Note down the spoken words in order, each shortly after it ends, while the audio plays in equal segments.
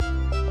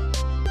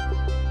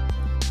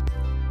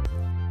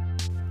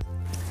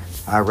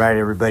All right,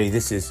 everybody,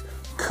 this is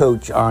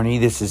Coach Arnie.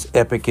 This is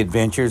Epic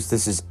Adventures.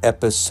 This is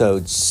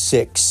episode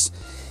 6.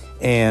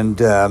 And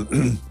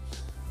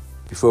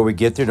before we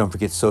get there, don't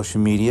forget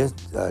social media,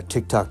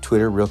 TikTok,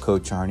 Twitter, Real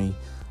Coach Arnie,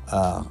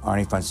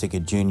 Arnie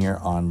Fonseca Jr.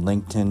 on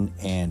LinkedIn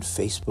and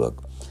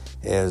Facebook,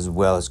 as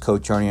well as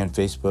Coach Arnie on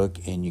Facebook.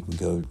 And you can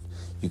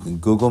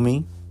Google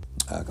me,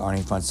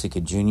 Arnie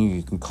Fonseca Jr.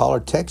 You can call or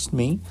text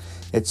me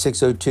at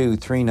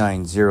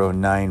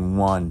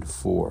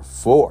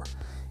 602-390-9144.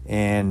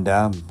 And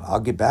I'll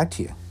get back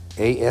to you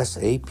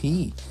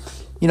ASAP.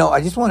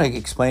 I just want to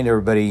explain to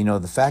everybody,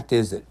 the fact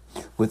is that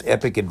with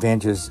Epic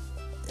Adventures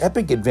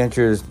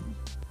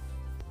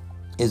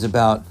is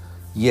about,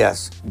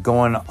 yes,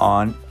 going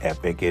on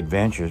epic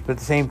adventures, but at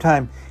the same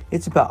time,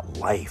 it's about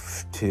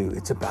life too.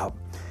 It's about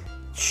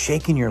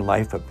shaking your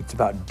life up. It's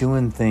about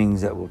doing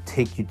things that will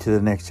take you to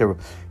the next level.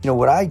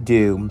 What I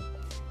do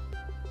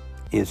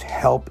is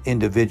help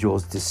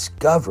individuals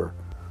discover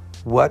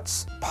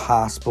what's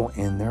possible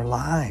in their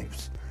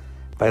lives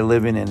by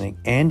living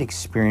and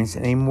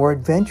experiencing a more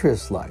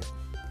adventurous life.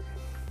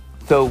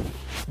 So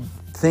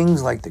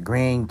things like the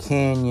Grand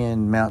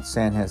Canyon, Mount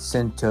San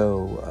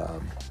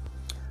Jacinto,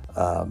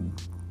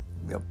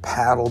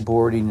 paddle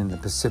boarding in the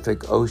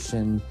Pacific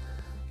Ocean,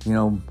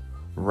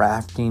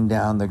 rafting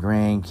down the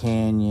Grand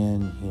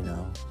Canyon,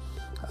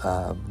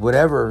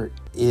 whatever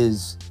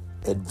is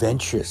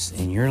adventurous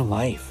in your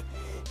life.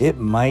 It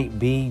might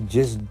be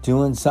just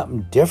doing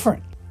something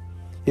different.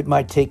 It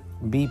might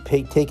be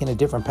taking a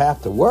different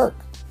path to work,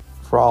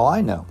 for all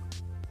I know.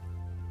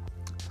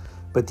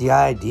 But the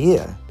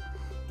idea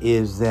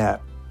is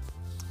that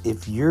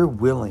if you're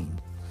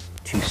willing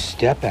to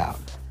step out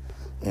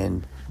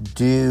and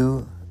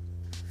do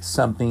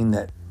something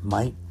that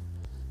might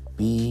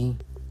be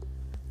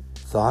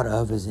thought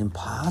of as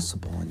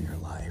impossible in your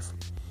life,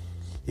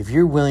 if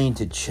you're willing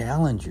to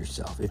challenge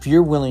yourself, if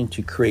you're willing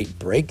to create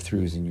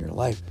breakthroughs in your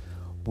life,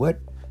 what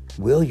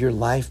will your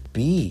life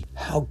be?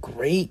 How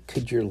great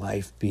could your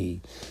life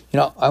be?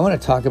 I want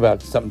to talk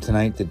about something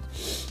tonight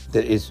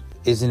that is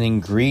an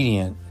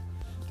ingredient,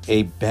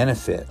 a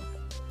benefit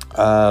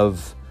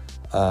of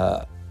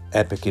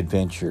Epic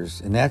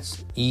Adventures, and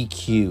that's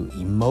EQ,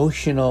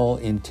 emotional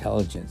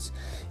intelligence.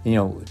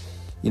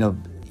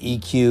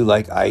 EQ,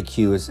 like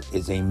IQ,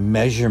 is a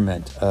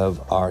measurement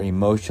of our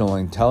emotional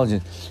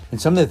intelligence. And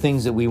some of the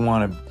things that we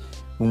want to,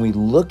 when we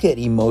look at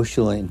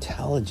emotional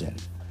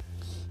intelligence,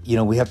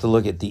 we have to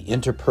look at the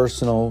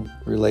interpersonal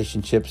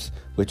relationships,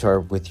 which are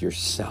with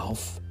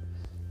yourself,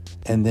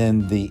 and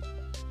then the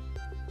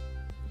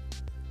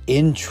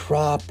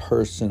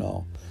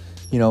interpersonal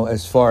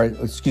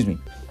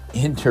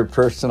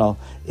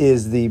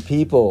is the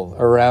people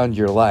around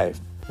your life.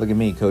 Look at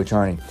me, Coach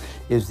Arnie.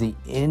 Is the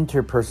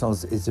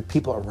interpersonal is the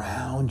people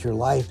around your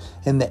life,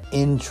 and the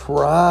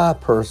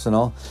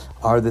intrapersonal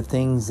are the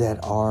things that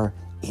are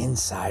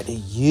inside of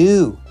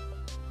you.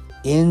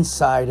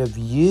 Inside of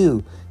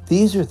you.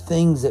 These are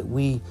things that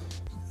we,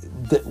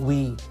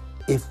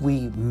 if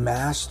we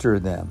master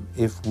them,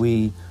 if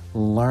we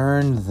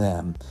learn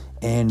them,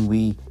 and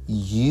we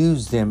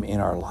use them in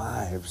our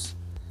lives,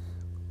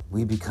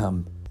 we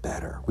become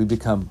better. We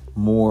become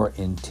more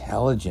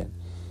intelligent.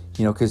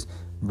 Because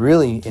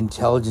really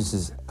intelligence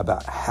is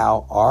about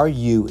how are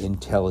you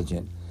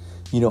intelligent?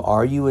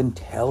 Are you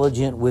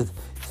intelligent with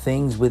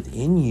things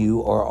within you,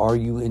 or are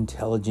you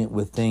intelligent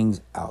with things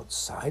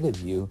outside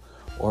of you,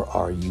 or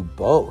are you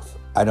both?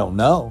 I don't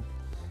know.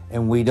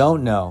 And we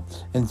don't know.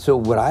 And so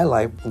what I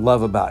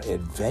love about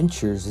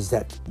adventures is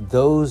that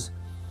those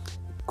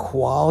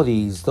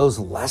qualities, those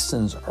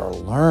lessons are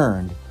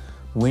learned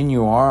when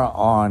you are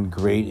on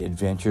great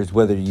adventures,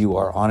 whether you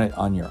are on it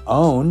on your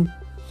own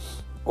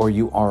or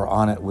you are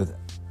on it with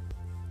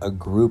a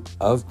group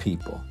of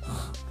people,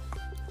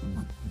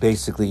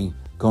 basically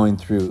going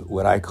through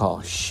what I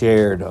call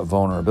shared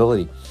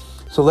vulnerability.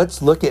 So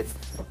let's look at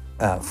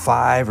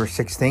 5 or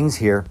 6 things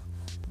here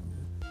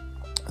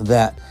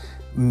that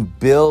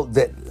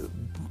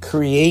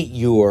create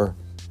your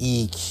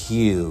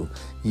EQ,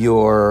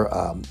 your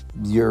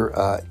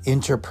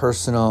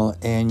interpersonal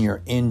and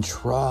your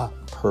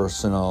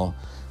intrapersonal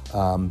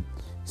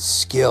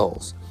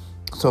skills.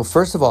 So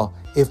first of all,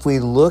 if we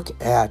look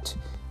at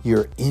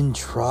your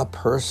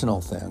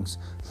intrapersonal things,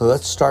 so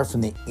let's start from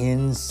the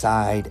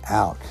inside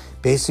out.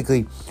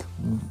 Basically,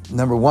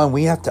 number 1,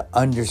 we have to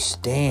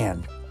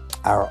understand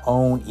our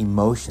own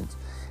emotions.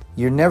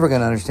 You're never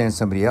going to understand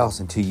somebody else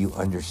until you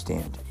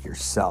understand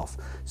yourself.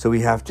 So we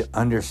have to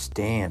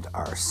understand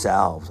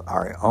ourselves,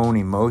 our own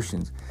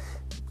emotions.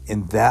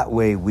 In that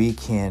way, we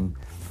can,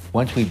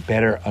 once we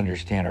better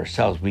understand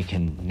ourselves, we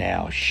can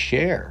now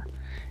share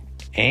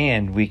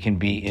and we can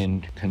be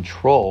in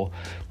control,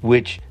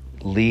 which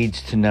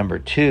leads to number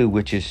 2,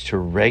 which is to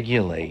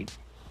regulate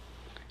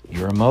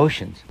your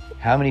emotions.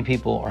 How many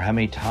people or how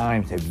many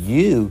times have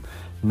you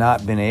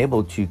not been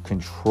able to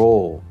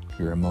control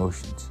your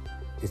emotions?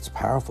 It's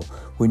powerful.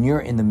 When you're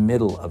in the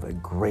middle of a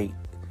great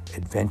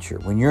adventure,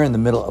 when you're in the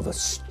middle of a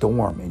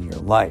storm in your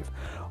life,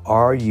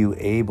 are you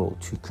able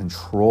to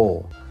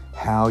control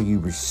how you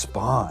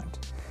respond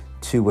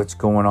to what's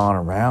going on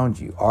around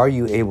you? Are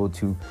you able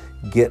to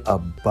get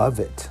above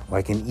it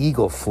like an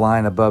eagle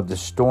flying above the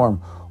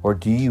storm? Or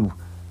do you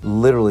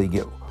literally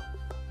get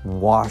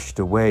washed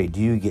away? Do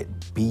you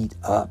get beat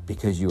up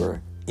because you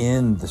are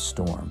in the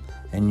storm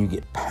and you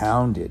get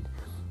pounded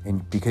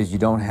and because you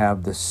don't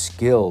have the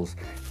skills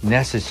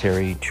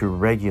necessary to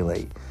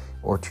regulate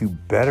or to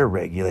better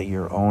regulate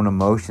your own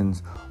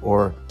emotions,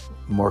 or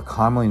more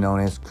commonly known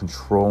as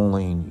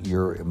controlling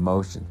your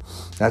emotions?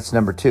 That's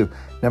number 2.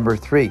 Number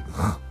 3,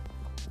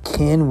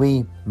 can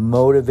we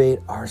motivate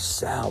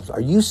ourselves? Are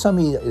you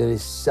somebody that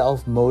is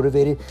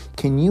self-motivated?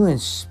 Can you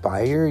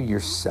inspire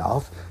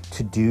yourself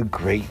to do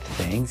great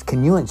things?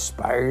 Can you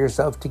inspire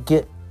yourself to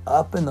get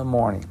up in the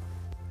morning?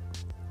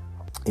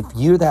 If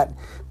you're that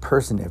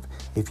person,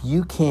 if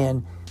you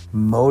can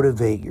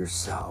motivate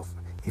yourself,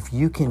 if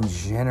you can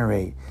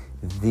generate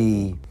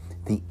the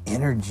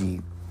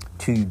energy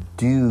to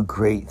do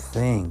great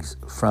things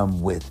from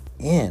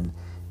within,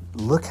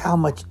 look how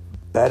much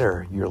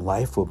better your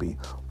life will be.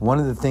 One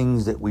of the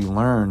things that we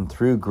learn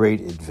through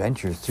great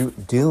adventures, through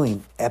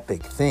doing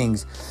epic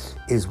things,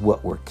 is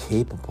what we're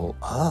capable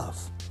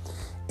of.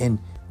 And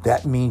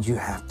that means you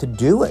have to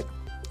do it.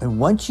 And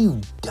once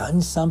you've done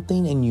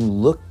something and you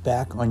look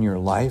back on your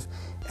life,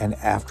 and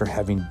after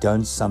having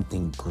done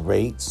something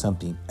great,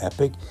 something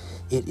epic,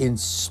 it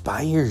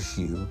inspires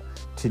you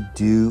to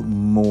do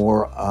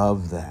more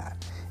of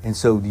that. And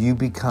so you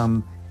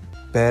become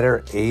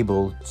better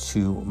able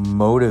to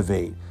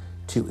motivate,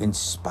 to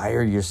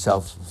inspire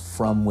yourself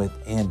from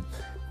within.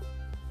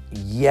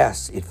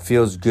 Yes, it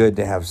feels good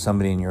to have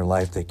somebody in your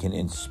life that can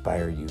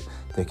inspire you,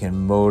 that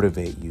can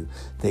motivate you,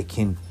 that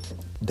can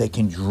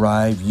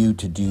drive you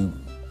to do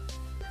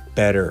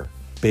better,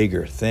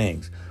 bigger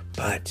things.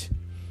 But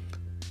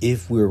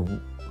if we're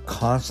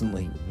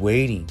constantly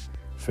waiting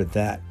for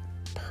that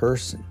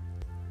person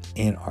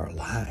in our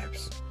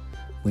lives,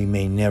 we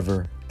may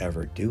never,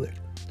 ever do it.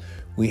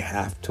 We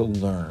have to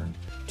learn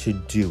to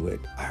do it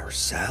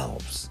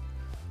ourselves.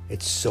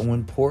 It's so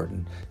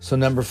important. So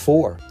number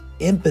 4,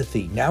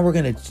 empathy. Now we're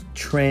going to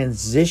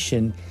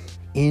transition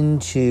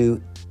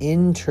into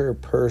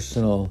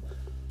interpersonal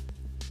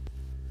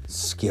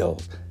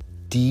skills,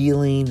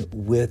 dealing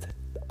with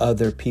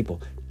other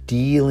people,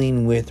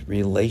 dealing with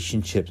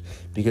relationships,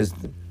 because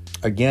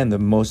again, the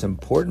most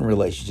important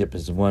relationship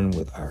is the one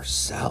with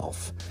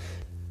ourselves.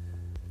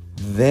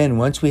 Then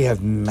once we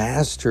have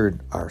mastered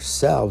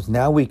ourselves,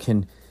 now we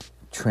can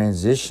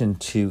transition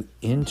to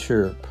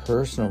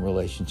interpersonal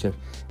relationships.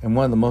 And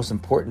one of the most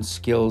important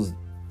skills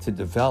to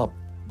develop,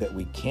 that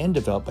we can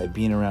develop by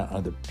being around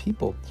other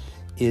people,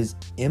 is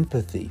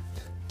empathy.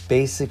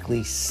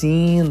 Basically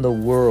seeing the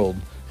world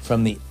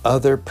from the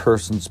other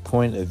person's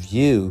point of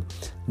view,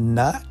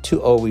 not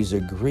to always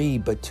agree,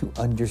 but to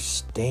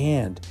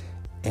understand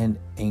and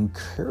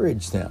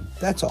encourage them.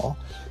 That's all.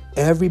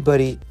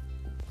 Everybody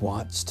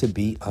wants to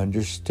be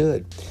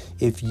understood.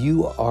 If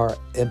you are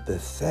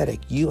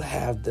empathetic, you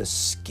have the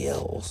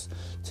skills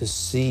to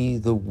see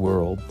the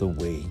world the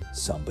way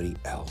somebody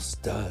else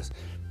does.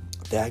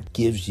 That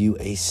gives you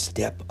a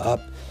step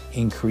up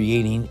in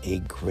creating a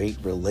great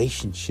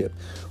relationship.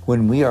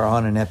 When we are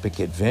on an epic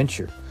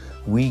adventure,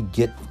 we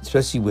get,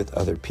 especially with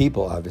other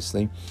people,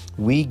 obviously,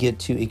 we get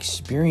to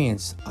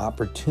experience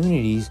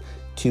opportunities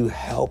to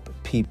help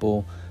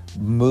people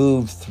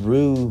move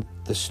through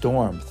the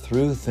storm,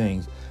 through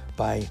things,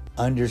 by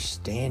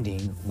understanding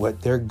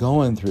what they're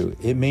going through.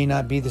 It may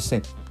not be the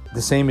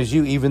same as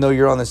you, even though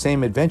you're on the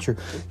same adventure.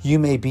 You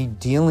may be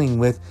dealing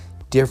with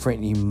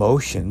different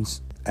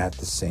emotions at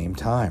the same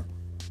time.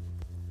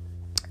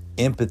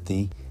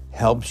 Empathy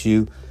helps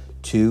you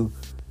to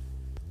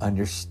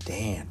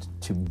understand,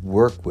 to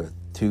work with,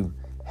 to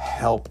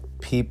help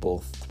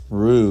people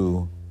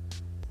through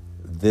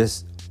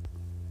this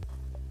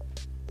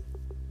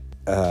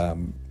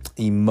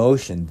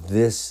emotion,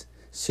 this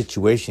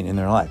situation in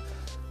their life.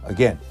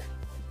 Again,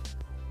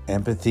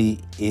 empathy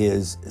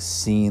is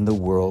seeing the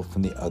world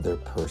from the other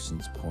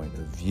person's point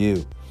of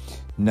view.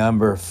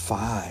 Number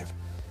 5,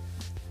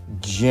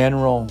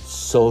 general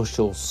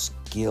social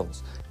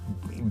skills.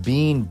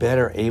 Being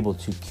better able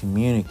to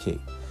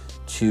communicate,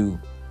 to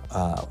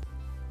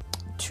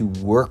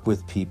work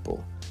with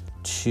people,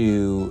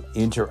 to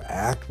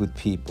interact with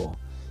people.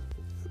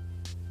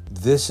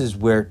 This is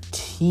where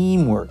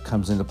teamwork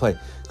comes into play.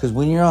 Because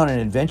when you're on an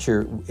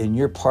adventure and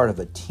you're part of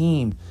a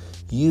team,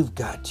 you've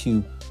got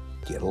to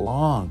get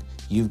along.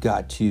 You've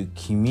got to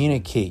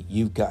communicate.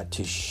 You've got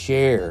to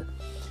share.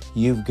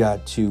 You've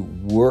got to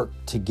work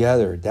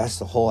together. That's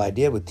the whole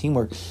idea with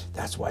teamwork.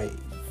 That's why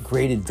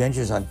great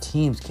adventures on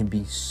teams can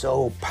be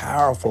so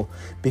powerful,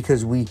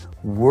 because we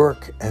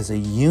work as a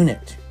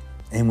unit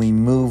and we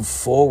move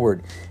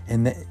forward,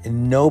 and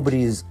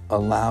nobody is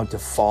allowed to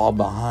fall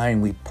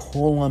behind. We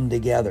pull them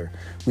together.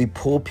 We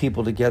pull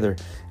people together.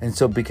 And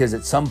so because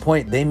at some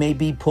point they may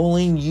be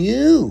pulling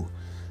you.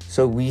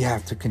 So we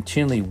have to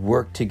continually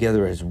work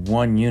together as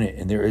one unit,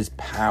 and there is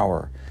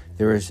power.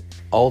 There is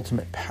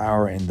ultimate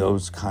power in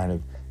those kind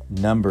of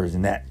numbers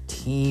and that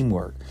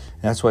teamwork.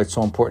 And that's why it's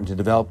so important to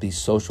develop these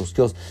social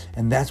skills.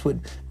 And that's what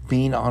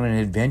being on an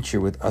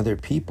adventure with other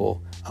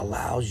people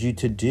allows you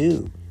to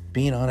do.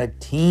 Being on a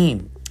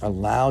team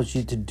allows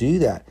you to do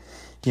that.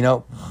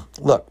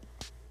 Look,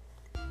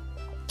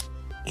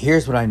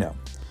 here's what I know.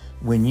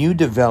 When you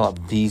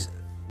develop these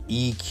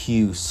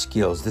EQ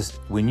skills,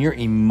 when your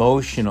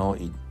emotional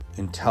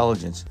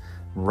intelligence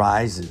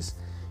rises,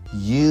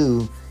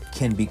 you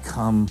can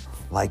become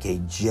like a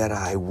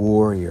Jedi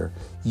warrior.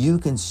 You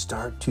can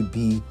start to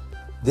be,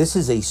 this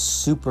is a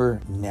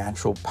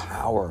supernatural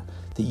power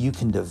that you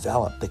can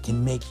develop that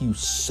can make you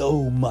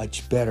so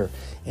much better.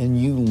 And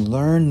you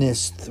learn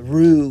this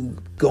through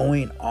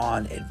going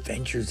on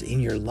adventures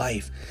in your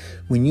life.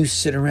 When you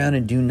sit around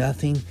and do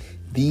nothing,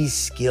 these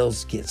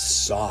skills get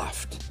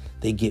soft.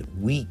 They get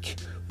weak.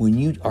 When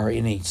you are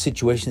in a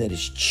situation that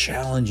is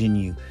challenging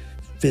you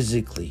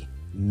physically,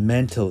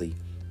 mentally,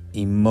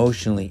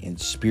 emotionally, and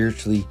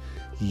spiritually,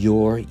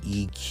 your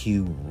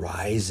EQ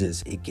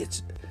rises. It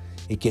gets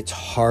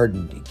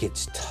hardened. It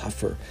gets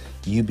tougher.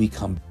 You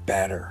become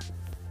better.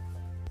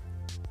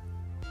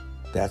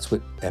 That's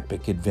what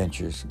Epic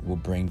Adventures will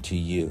bring to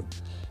you.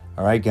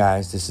 All right,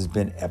 guys, this has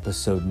been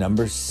episode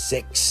number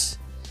 6.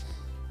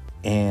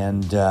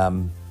 And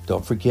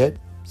don't forget,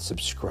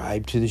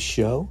 subscribe to the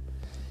show.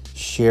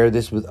 Share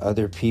this with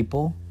other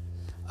people.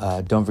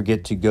 Don't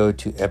forget to go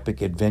to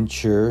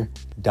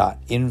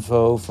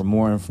epicadventure.info for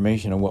more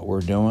information on what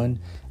we're doing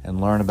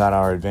and learn about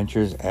our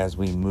adventures as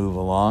we move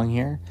along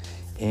here.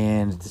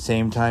 And at the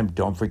same time,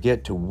 don't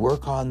forget to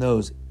work on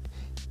those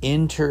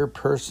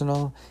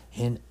interpersonal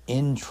and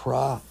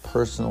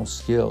intrapersonal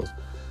skills.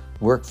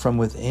 Work from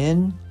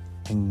within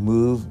and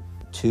move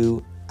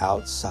to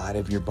outside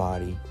of your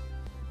body.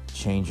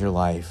 Change your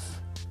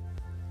life.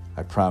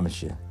 I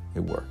promise you,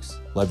 it works.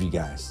 Love you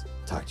guys.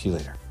 Talk to you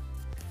later.